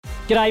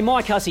G'day,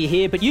 Mike Hussey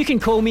here, but you can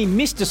call me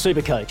Mr.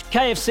 Supercoach.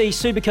 KFC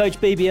Supercoach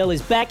BBL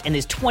is back and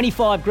there's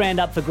 25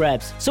 grand up for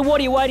grabs. So what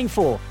are you waiting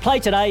for? Play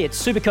today at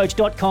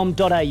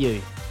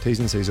supercoach.com.au. T's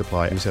and C's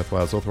apply. New South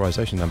Wales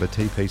authorisation number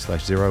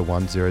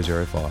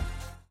TP/01005.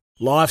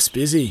 Life's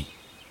busy.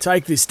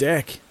 Take this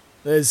deck.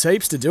 There's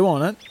heaps to do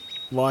on it,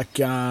 like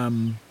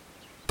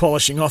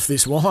polishing off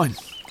this wine.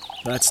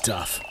 That's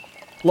tough.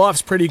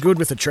 Life's pretty good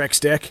with a Trex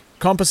deck.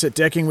 Composite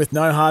decking with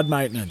no hard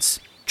maintenance.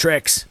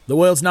 Trex, the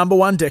world's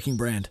 #1 decking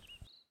brand.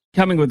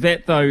 Coming with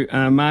that, though,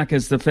 Mark,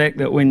 is the fact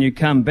that when you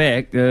come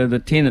back,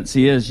 the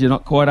tendency is you're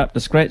not quite up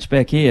to scratch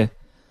back here.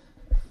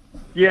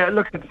 Yeah,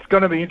 look, it's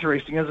going to be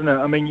interesting, isn't it?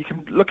 I mean, you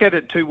can look at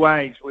it two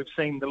ways. We've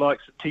seen the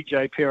likes of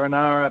TJ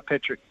Perenara,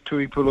 Patrick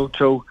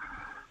Tuipulotu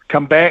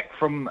come back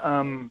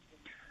from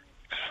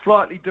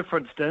slightly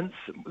different stints.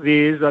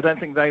 I don't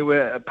think they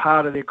were a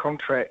part of their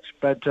contract,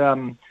 but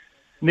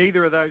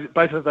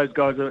both of those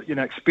guys are,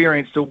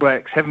 experienced All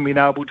Blacks, haven't been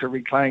able to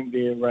reclaim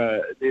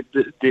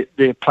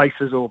their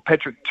places. Or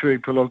Patrick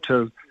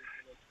Tuipulotu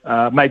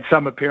made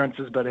some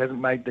appearances, but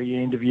hasn't made the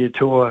end of year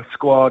tour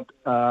squad.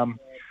 So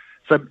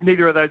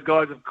neither of those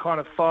guys have kind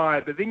of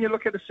fired. But then you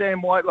look at a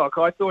Sam Whitelock.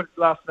 I thought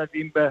last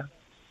November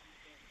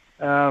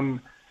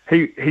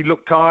he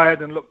looked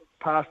tired and looked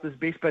past his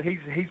best, but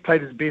he's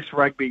played his best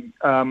rugby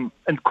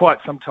in quite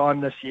some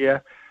time this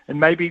year. And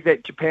maybe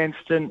that Japan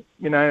stint,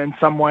 in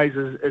some ways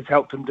has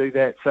helped him do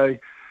that. So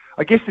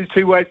I guess there's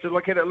two ways to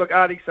look at it. Look,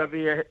 Ardie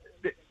Savea,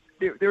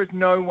 there is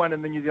no one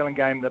in the New Zealand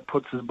game that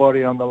puts his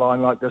body on the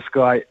line like this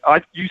guy.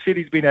 You said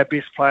he's been our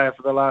best player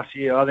for the last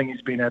year. I think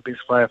he's been our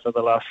best player for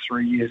the last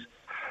 3 years.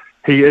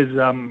 He is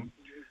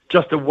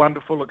just a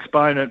wonderful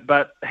exponent,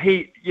 but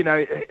he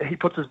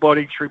puts his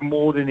body through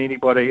more than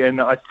anybody.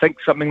 And I think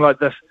something like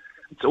this,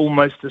 it's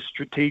almost as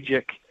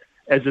strategic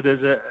as it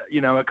is a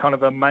kind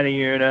of a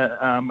money earner,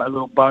 a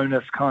little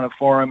bonus kind of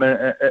for him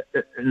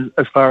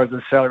as far as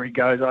the salary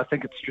goes. I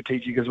think it's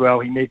strategic as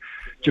well.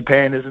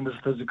 Japan isn't as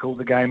physical,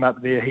 the game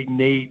up there. He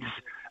needs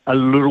a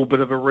little bit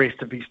of a rest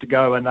if he's to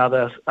go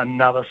another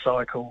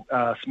cycle,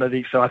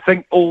 Smithy. So I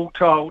think all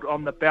told,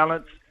 on the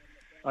balance,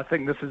 I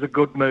think this is a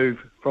good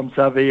move from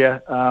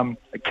Savea.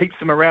 It keeps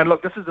them around.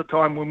 Look, this is a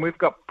time when we've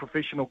got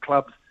professional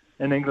clubs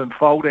in England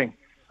folding.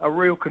 A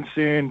real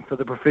concern for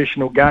the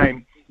professional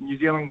game. New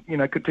Zealand,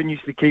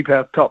 continues to keep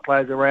our top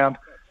players around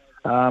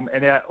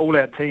and all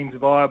our teams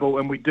viable,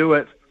 and we do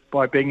it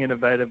by being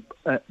innovative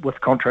with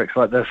contracts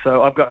like this.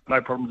 So I've got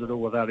no problems at all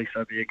with Ardie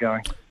Savea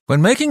going.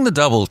 When making the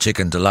double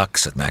chicken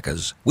deluxe at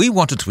Macca's, we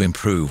wanted to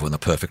improve on the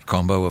perfect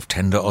combo of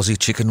tender Aussie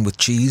chicken with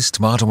cheese,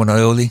 tomato and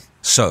aioli.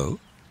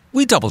 So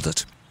we doubled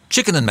it.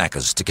 Chicken and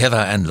Macca's, together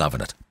and loving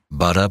it.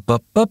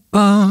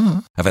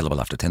 Ba-da-ba-ba-ba. Available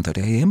after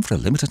 10:30 a.m. for a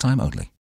limited time only.